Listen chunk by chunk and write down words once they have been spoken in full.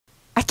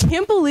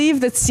can't believe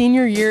that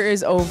senior year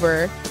is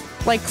over.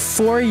 Like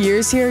 4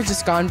 years here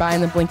just gone by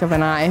in the blink of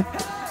an eye.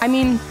 I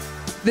mean,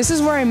 this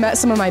is where I met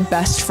some of my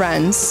best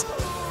friends.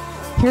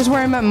 Here's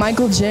where I met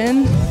Michael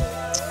Jin.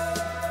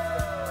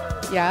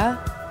 Yeah?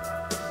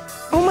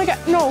 Oh my God,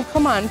 no,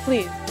 come on,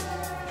 please.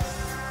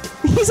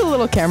 He's a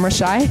little camera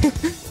shy.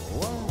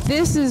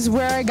 This is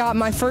where I got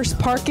my first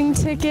parking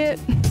ticket.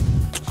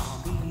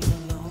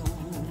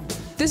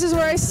 This is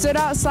where I stood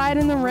outside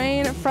in the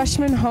rain at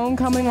freshman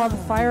homecoming while the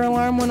fire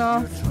alarm went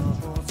off.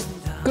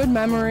 Good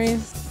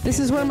memories. This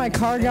is where my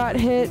car got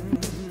hit.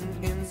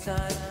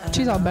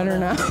 She's all better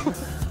now.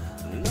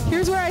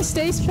 Here's where I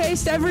stay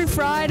spaced every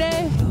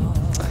Friday.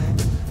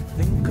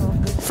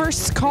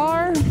 First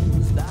car.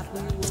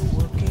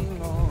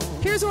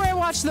 Here's where I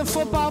watch the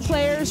football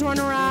players run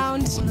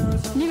around,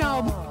 you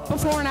know,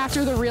 before and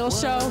after the real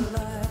show,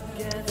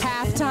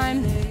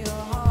 halftime.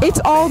 It's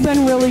all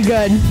been really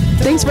good.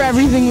 Thanks for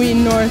everything,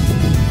 Wheaton North.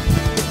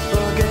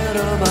 Forget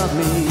about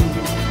me.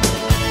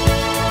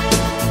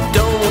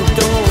 Don't.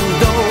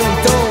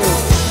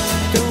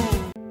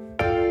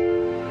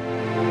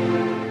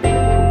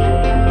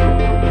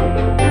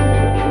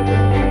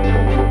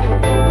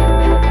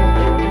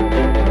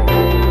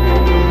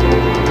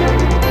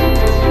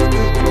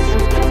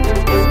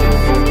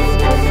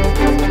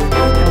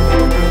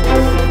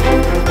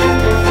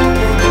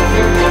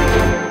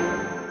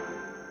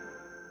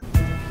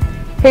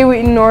 Hey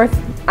Wheaton North,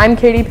 I'm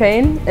Katie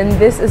Payne, and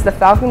this is the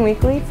Falcon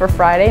Weekly for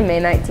Friday,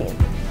 May 19th.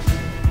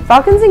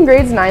 Falcons in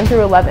grades 9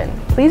 through 11,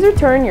 please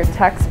return your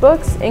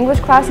textbooks, English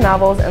class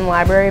novels, and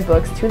library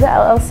books to the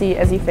LLC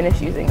as you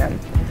finish using them.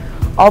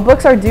 All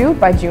books are due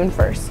by June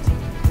 1st.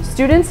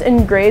 Students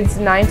in grades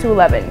 9 to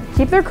 11,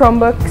 keep their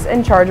Chromebooks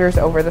and chargers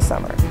over the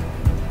summer.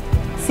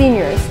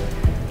 Seniors,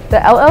 the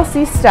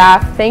LLC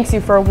staff thanks you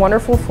for a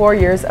wonderful 4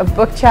 years of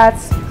book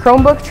chats,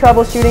 Chromebook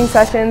troubleshooting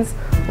sessions,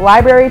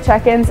 library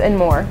check-ins, and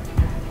more.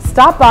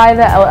 Stop by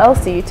the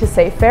LLC to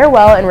say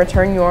farewell and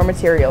return your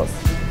materials.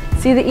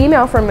 See the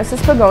email from Mrs.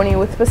 Pagoni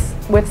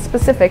with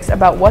specifics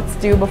about what's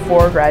due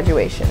before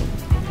graduation.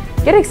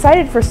 Get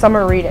excited for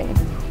summer reading.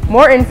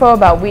 More info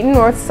about Wheaton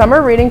North's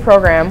summer reading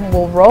program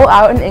will roll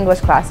out in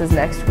English classes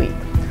next week.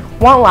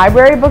 Want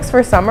library books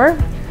for summer?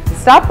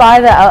 Stop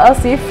by the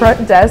LLC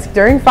front desk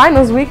during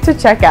finals week to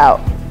check out.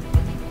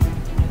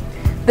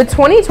 The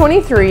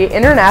 2023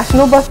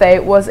 International Buffet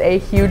was a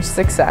huge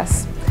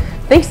success.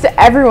 Thanks to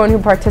everyone who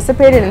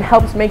participated and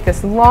helped make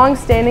this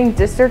long-standing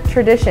district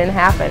tradition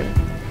happen.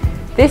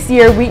 This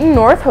year, Wheaton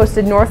North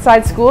hosted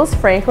Northside Schools,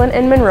 Franklin,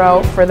 and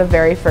Monroe for the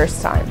very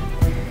first time.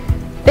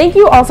 Thank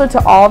you also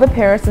to all the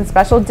parents and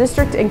special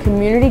district and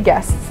community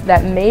guests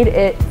that made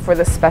it for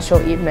this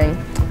special evening.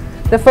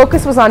 The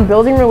focus was on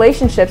building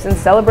relationships and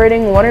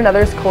celebrating one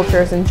another's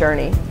cultures and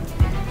journey.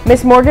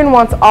 Miss Morgan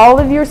wants all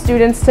of your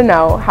students to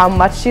know how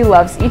much she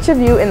loves each of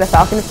you in the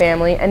Falcon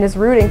family and is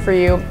rooting for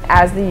you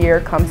as the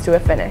year comes to a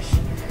finish.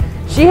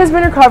 She has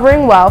been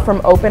recovering well from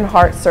open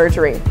heart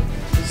surgery.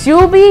 She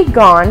will be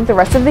gone the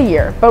rest of the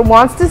year, but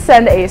wants to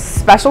send a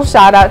special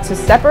shout out to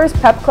Steppers,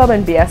 Pep Club,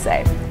 and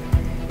BSA.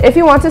 If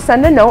you want to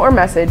send a note or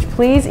message,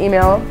 please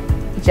email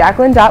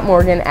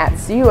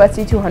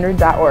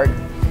jacqueline.morgan@cusc200.org.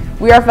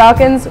 We are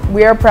Falcons,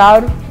 we are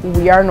proud,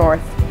 we are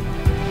North.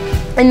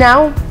 And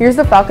now, here's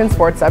the Falcon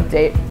Sports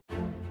Update.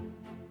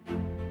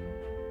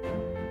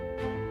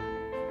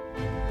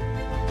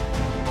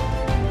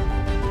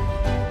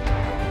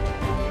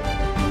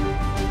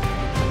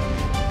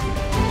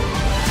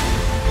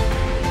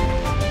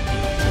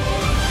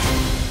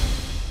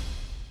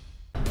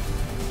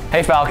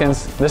 Hey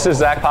Falcons, this is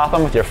Zach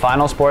Popham with your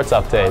final sports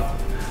update.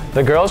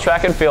 The girls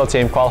track and field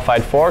team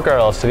qualified 4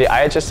 girls to the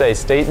IHSA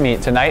state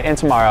meet tonight and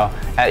tomorrow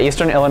at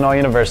Eastern Illinois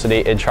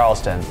University in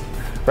Charleston.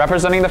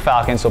 Representing the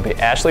Falcons will be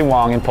Ashley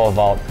Wong in pole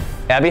vault,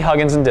 Abby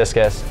Huggins in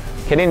discus,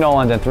 Kitty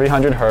Noland in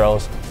 300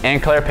 hurdles,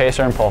 and Claire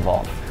Pacer in pole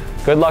vault.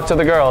 Good luck to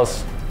the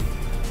girls!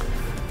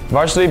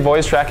 Varsity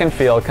boys track and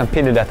field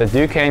competed at the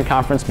Duquesne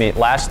Conference meet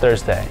last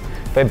Thursday.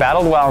 They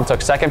battled well and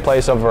took second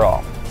place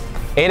overall.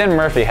 Aiden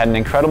Murphy had an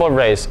incredible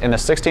race in the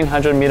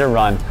 1600-meter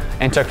run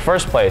and took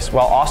first place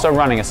while also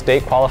running a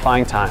state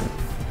qualifying time.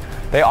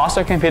 They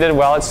also competed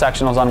well at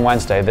sectionals on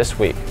Wednesday this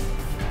week.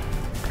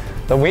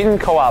 The Wheaton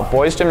Co-op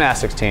boys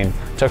gymnastics team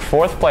took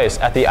 4th place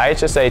at the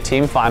IHSA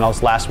team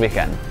finals last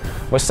weekend.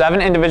 With 7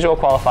 individual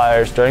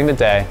qualifiers during the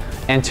day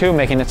and 2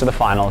 making it to the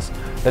finals,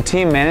 the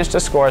team managed to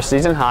score a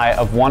season high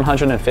of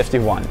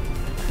 151.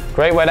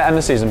 Great way to end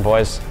the season,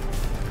 boys.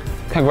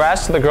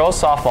 Congrats to the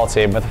girls softball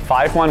team with a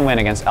 5-1 win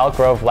against Elk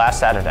Grove last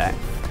Saturday.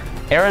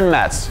 Erin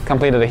Metz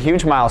completed a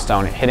huge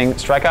milestone, hitting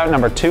strikeout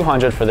number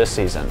 200 for this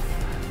season.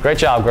 Great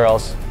job,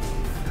 girls.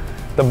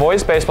 The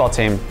boys baseball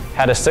team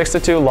had a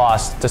 6-2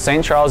 loss to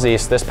St. Charles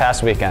East this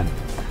past weekend.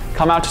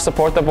 Come out to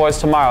support the boys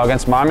tomorrow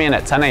against Marmion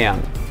at 10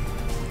 a.m.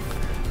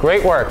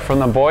 Great work from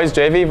the boys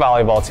JV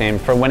volleyball team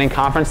for winning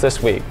conference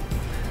this week.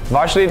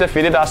 Varsity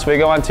defeated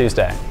Oswego on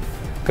Tuesday.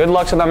 Good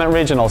luck to them at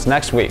regionals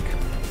next week.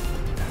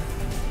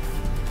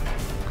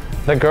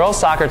 The girls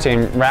soccer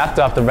team wrapped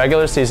up the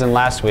regular season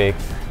last week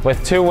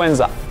with two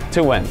wins.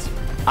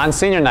 On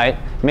senior night,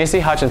 Macy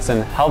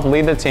Hutchinson helped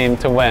lead the team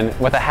to win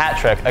with a hat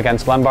trick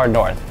against Glenbard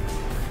North.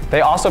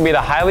 They also beat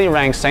a highly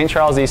ranked St.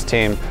 Charles East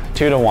team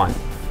 2-1.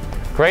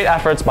 Great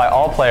efforts by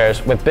all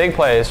players with big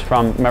plays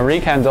from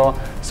Marie Kendall,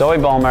 Zoe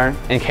Bulmer,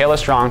 and Kayla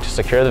Strong to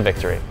secure the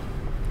victory.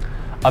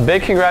 A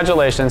big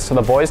congratulations to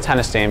the boys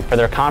tennis team for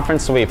their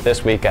conference sweep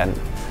this weekend.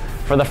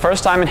 For the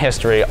first time in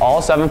history,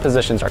 all 7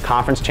 positions are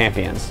conference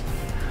champions.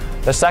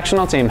 The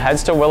sectional team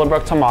heads to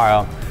Willowbrook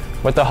tomorrow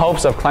with the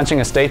hopes of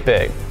clinching a state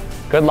big.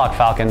 Good luck,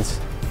 Falcons.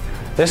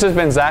 This has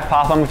been Zach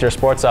Popham with your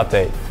sports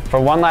update.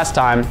 For one last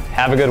time,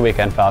 have a good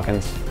weekend,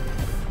 Falcons.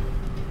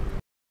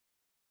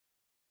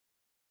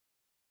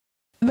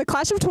 The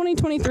class of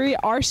 2023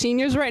 are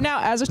seniors right now,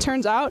 as it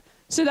turns out.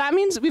 So that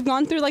means we've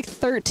gone through like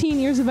 13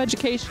 years of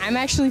education. I'm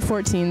actually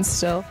 14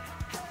 still.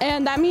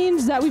 And that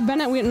means that we've been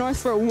at Wheaton North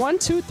for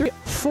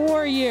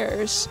 4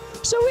 years.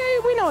 So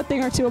we know a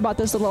thing or two about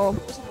this little...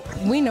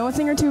 We know a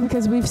thing or two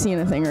because we've seen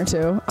a thing or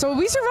two. So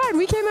we survived.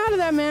 We came out of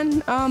that,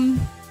 man.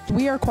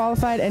 We are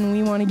qualified and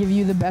we want to give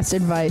you the best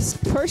advice.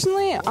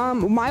 Personally,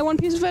 my one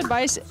piece of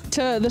advice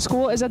to the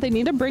school is that they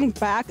need to bring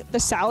back the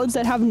salads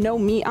that have no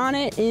meat on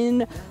it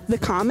in the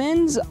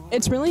commons.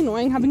 It's really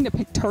annoying having to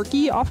pick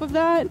turkey off of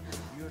that.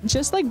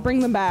 Just like bring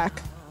them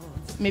back.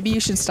 Maybe you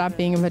should stop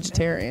being a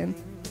vegetarian.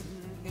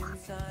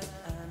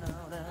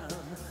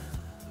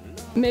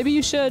 Maybe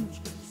you should.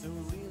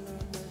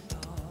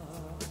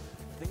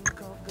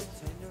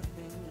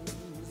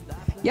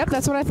 Yep,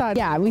 that's what I thought.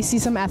 Yeah, we see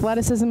some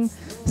athleticism.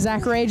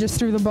 Zach Ray just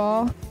threw the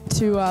ball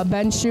to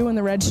Ben Shue in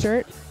the red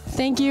shirt.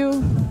 Thank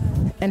you,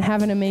 and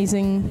have an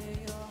amazing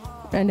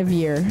end of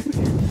year.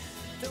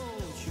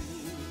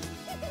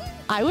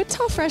 I would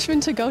tell freshmen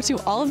to go to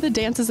all of the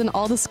dances and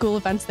all the school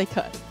events they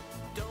could.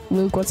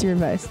 Luke, what's your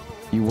advice?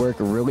 You work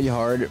really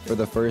hard for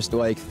the first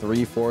like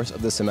 3/4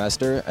 of the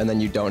semester, and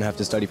then you don't have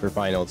to study for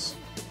finals.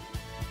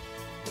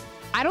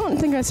 I don't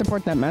think I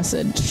support that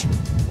message.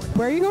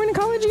 Where are you going to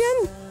college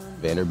again?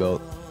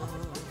 Vanderbilt.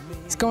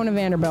 He's going to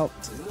Vanderbilt.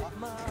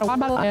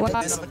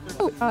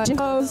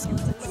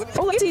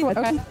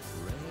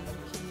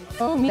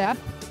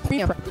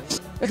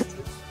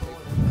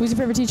 Who's your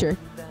favorite teacher?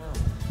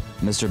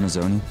 Mr.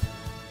 Mazzoni.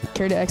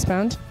 Care to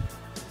expound?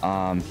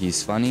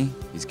 He's funny,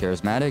 he's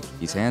charismatic,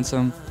 he's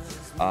handsome,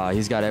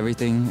 he's got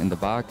everything in the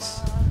box.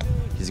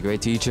 He's a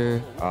great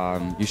teacher.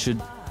 You should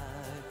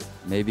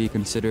maybe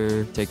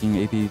consider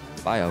taking AP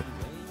Bio.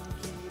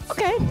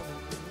 Okay.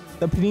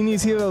 The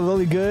paninis here are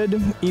really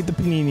good. Eat the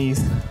paninis.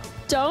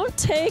 Don't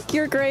take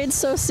your grades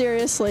so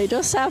seriously.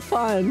 Just have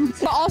fun.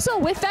 But also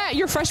with that,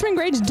 your freshman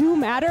grades do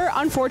matter,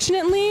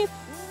 unfortunately.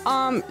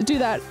 Do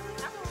that.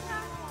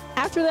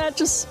 After that,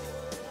 just,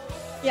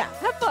 yeah,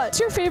 have fun. What's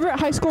your favorite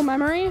high school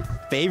memory?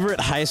 Favorite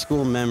high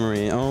school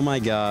memory? Oh my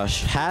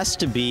gosh. Has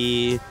to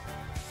be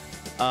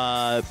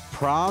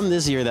prom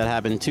this year that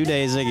happened 2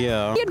 days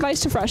ago. Any advice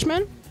to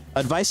freshmen?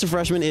 Advice to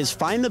freshmen is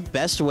find the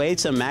best way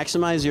to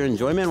maximize your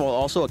enjoyment while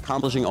also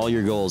accomplishing all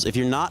your goals. If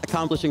you're not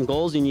accomplishing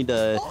goals, you need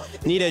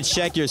to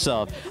check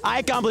yourself. I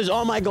accomplished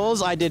all my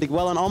goals. I did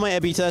well on all my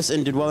EPI tests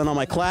and did well in all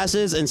my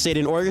classes and stayed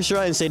in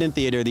orchestra and stayed in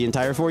theater the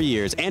entire 4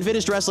 years and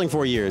finished wrestling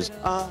 4 years.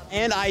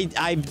 And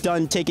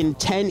I've taken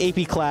 10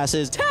 AP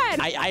classes.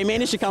 10! I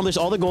managed to accomplish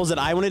all the goals that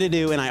I wanted to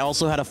do, and I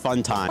also had a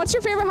fun time. What's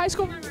your favorite high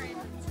school memory?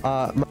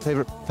 My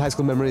favorite high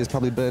school memory has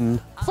probably been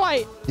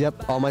Flight.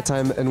 Yep, all my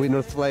time in Wheaton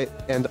North Flight,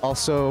 and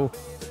also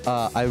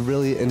I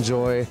really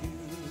enjoy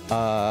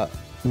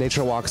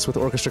nature walks with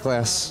orchestra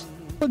class.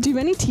 Well, do you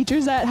have any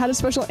teachers that had a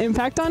special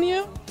impact on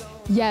you?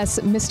 Yes,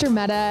 Mr.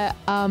 Mehta,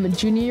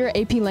 junior year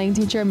AP Lang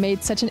teacher,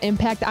 made such an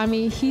impact on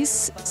me.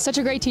 He's such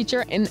a great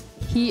teacher, and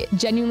he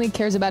genuinely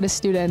cares about his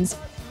students,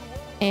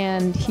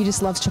 and he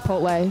just loves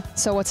Chipotle.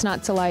 So what's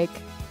not to like?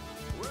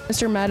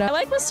 Mr. Mehta. I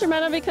like Mr.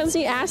 Mehta because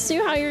he asks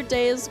you how your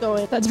day is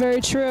going. That's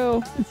very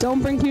true. Don't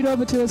bring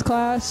Qdoba to his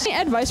class. Any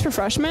advice for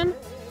freshmen?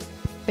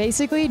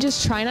 Basically,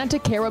 just try not to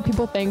care what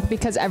people think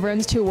because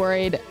everyone's too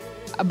worried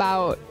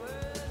about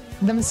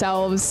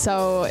themselves,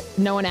 so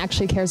no one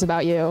actually cares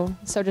about you.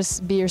 So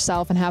just be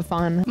yourself and have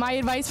fun. My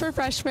advice for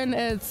freshmen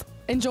is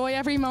enjoy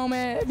every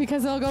moment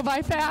because it'll go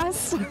by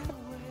fast.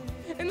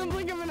 In the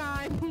blink of an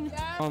eye.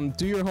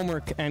 Do your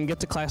homework and get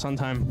to class on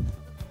time.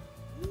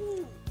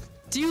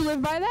 Do you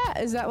live by that?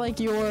 Is that like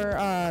your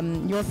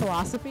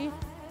philosophy?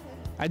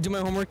 I do my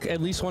homework at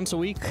least once a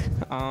week,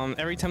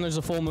 every time there's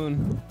a full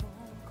moon.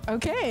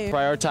 Okay.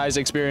 Prioritize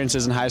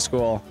experiences in high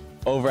school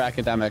over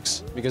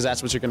academics because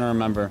that's what you're going to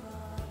remember.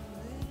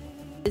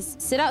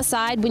 Sit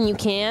outside when you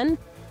can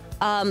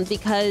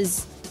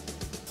because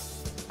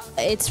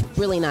it's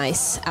really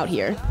nice out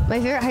here. My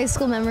favorite high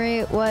school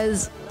memory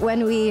was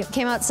when we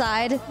came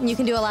outside. You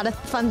can do a lot of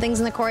fun things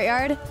in the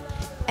courtyard.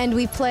 And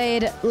we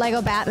played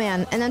Lego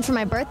Batman. And then for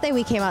my birthday,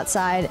 we came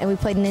outside and we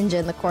played Ninja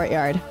in the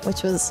courtyard,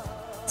 which was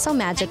so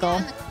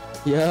magical.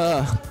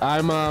 Yeah,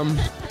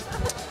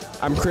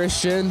 I'm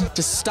Christian.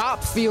 Just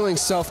stop feeling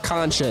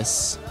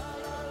self-conscious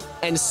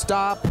and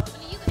stop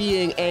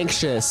being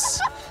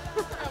anxious.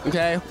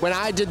 Okay? When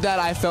I did that,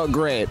 I felt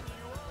great.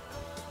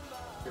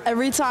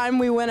 every time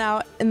we went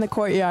out in the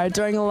courtyard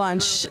during a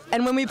lunch,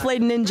 and when we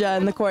played Ninja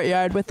in the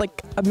courtyard with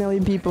like 1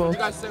 million people.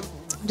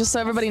 Just so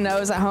everybody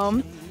knows at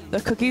home, the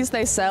cookies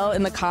they sell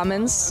in the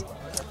Commons,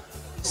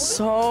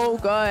 so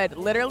good.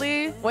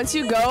 Literally, once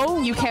you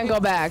go, you can't go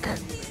back.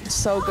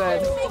 So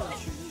good.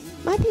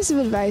 My piece of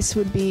advice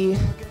would be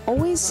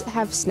always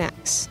have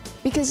snacks,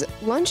 because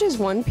lunch is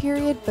one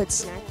period, but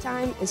snack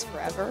time is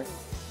forever.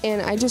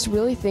 And I just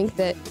really think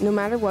that no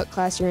matter what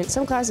class you're in,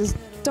 some classes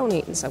don't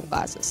eat in some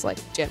classes, like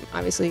gym,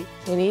 obviously,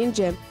 can't eat in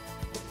gym.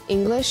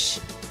 English,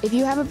 if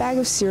you have a bag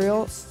of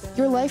cereal,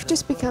 your life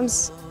just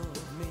becomes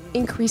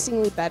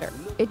increasingly better.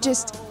 It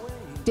just,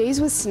 days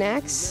with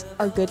snacks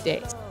are good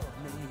days.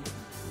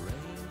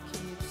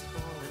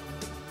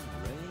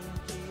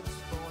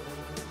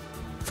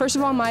 First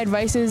of all, my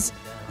advice is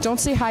don't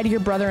say hi to your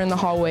brother in the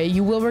hallway.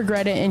 You will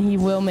regret it and he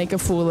will make a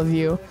fool of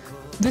you.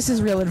 This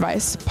is real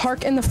advice.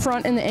 Park in the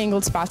front in the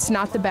angled spots,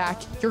 not the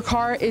back. Your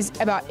car is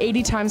about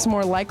 80 times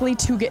more likely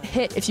to get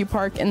hit if you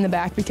park in the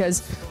back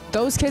because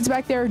those kids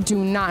back there do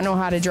not know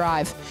how to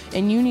drive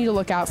and you need to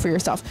look out for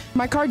yourself.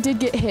 My car did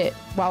get hit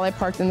while I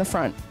parked in the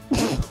front,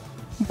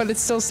 but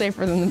it's still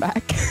safer than the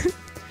back.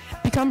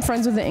 Become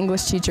friends with the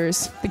English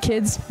teachers. The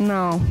kids,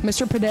 no.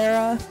 Mr.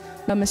 Padera,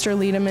 no, Mr.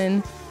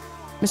 Liederman,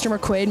 Mr.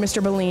 McQuaid,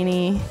 Mr.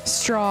 Bellini,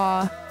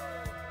 Straw.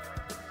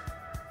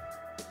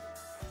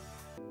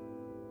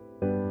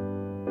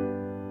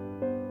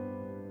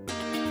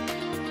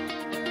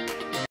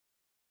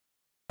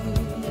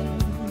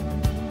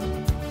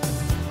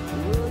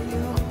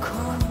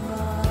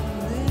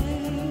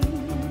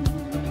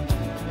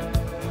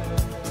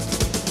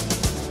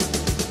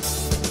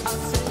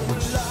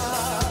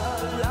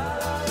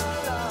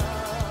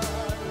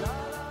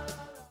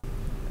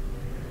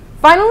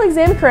 Final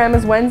exam cram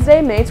is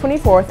Wednesday, May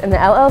 24th in the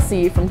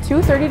LLC from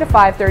 2:30 to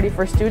 5:30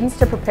 for students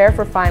to prepare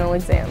for final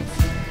exams.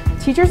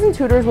 Teachers and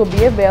tutors will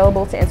be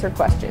available to answer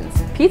questions.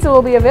 Pizza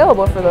will be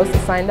available for those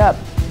that signed up.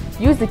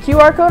 Use the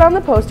QR code on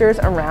the posters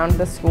around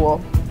the school.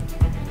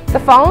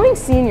 The following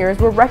seniors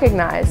were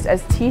recognized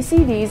as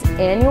TCD's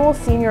annual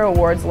Senior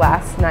Awards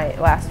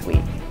last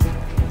week.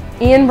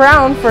 Ian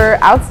Brown for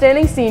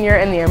Outstanding Senior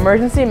in the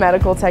Emergency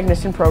Medical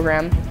Technician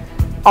Program.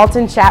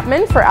 Alton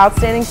Chapman for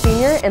Outstanding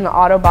Senior in the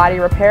Auto Body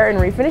Repair and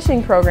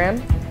Refinishing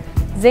Program.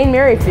 Zane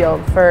Merrifield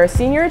for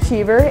Senior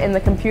Achiever in the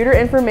Computer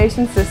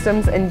Information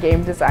Systems and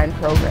Game Design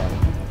Program.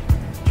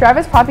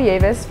 Travis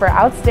Papievis for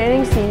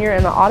Outstanding Senior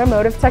in the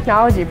Automotive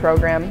Technology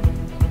Program.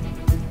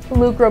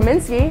 Luke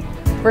Rominski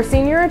for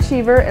Senior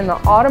Achiever in the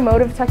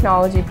Automotive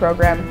Technology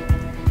Program.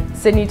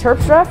 Sydney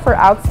Terpstra for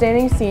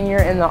Outstanding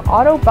Senior in the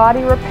Auto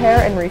Body Repair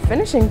and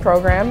Refinishing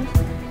Program.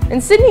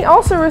 And Sydney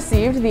also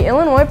received the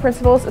Illinois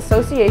Principals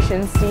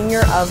Association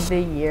Senior of the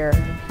Year.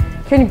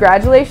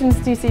 Congratulations,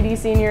 TCD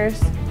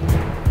seniors.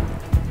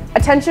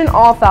 Attention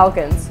all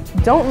Falcons.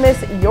 Don't miss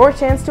your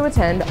chance to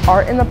attend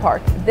Art in the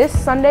Park this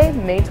Sunday,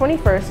 May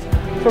 21st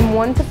from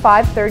 1 to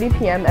 5:30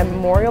 p.m. at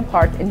Memorial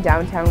Park in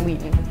downtown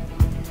Wheaton.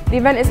 The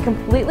event is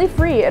completely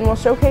free and will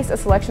showcase a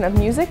selection of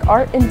music,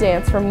 art, and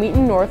dance from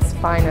Wheaton North's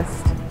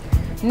finest.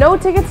 No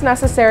tickets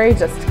necessary,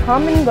 just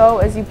come and go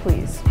as you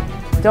please.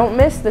 Don't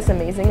miss this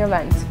amazing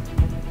event.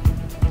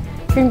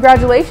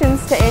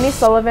 Congratulations to Annie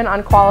Sullivan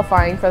on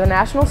qualifying for the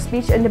National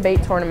Speech and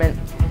Debate Tournament.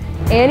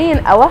 Annie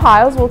and Ella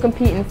Hiles will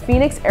compete in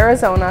Phoenix,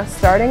 Arizona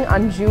starting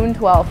on June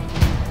 12th.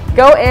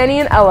 Go Annie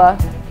and Ella.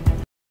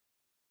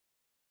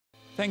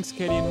 Thanks,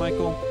 Katie and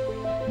Michael.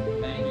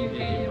 Thank you,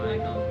 Katie and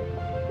Michael.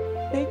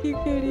 Thank you,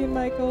 Katie and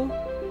Michael.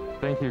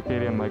 Thank you,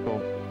 Katie and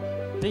Michael.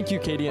 Thank you,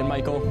 Katie and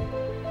Michael.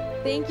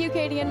 Thank you,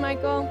 Katie and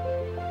Michael.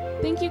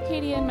 Thank you,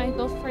 Katie and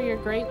Michael, for your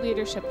great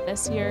leadership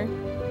this year.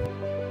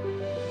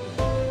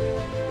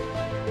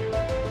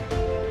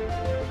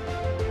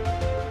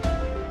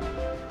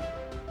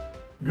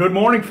 Good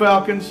morning,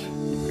 Falcons.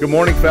 Good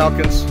morning,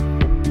 Falcons.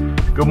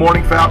 Good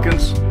morning,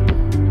 Falcons.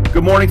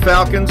 Good morning,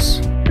 Falcons.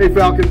 Hey,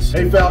 Falcons.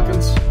 Hey,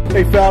 Falcons.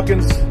 Hey,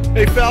 Falcons.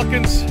 Hey,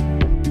 Falcons.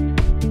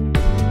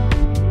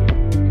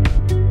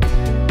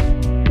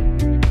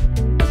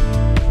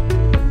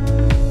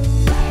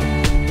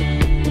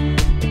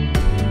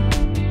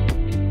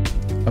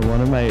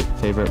 One of my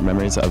favorite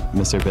memories of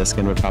Mr.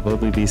 Biskin would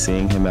probably be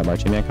seeing him at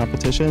marching band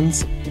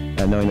competitions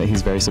and knowing that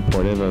he's very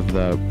supportive of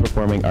the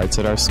performing arts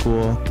at our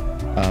school.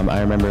 I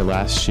remember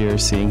last year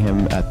seeing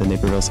him at the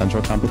Naperville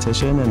Central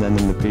competition, and then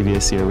in the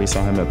previous year we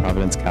saw him at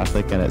Providence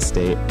Catholic and at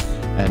State,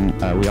 and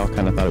we all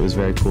kind of thought it was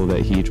very cool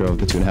that he drove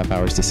the 2.5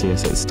 hours to see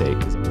us at State.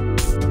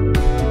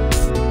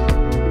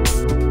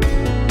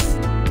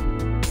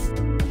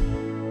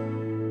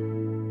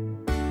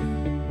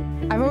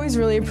 I've always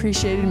really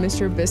appreciated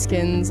Mr.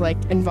 Biskin's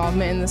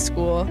involvement in the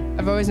school.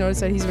 I've always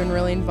noticed that he's been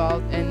really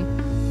involved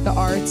in the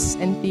arts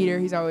and theater.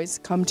 He's always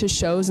come to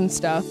shows and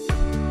stuff.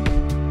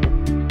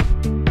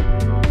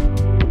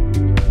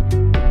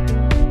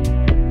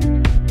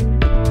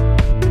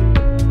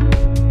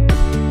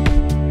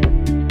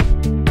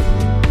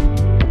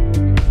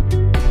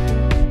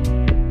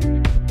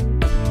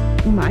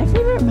 My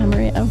favorite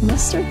memory of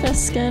Mr.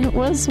 Biskin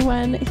was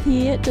when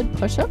he did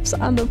push-ups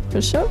on the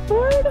push-up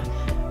board.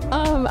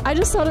 I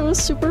just thought it was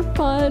super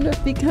fun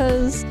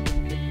because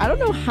I don't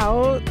know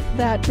how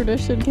that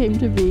tradition came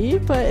to be,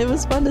 but it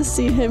was fun to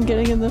see him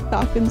getting in the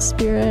Falcon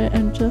spirit,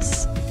 and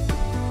just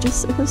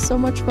it was so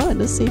much fun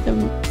to see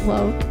him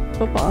love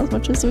football as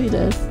much as we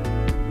did.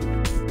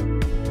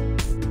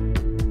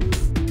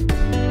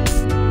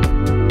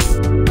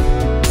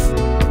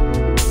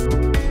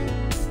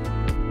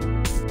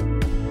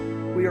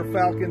 We are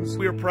Falcons.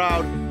 We are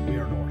proud. We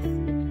are North.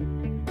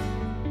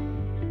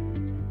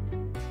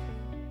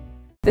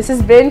 This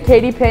has been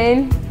Katie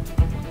Payne.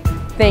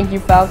 Thank you,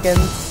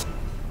 Falcons.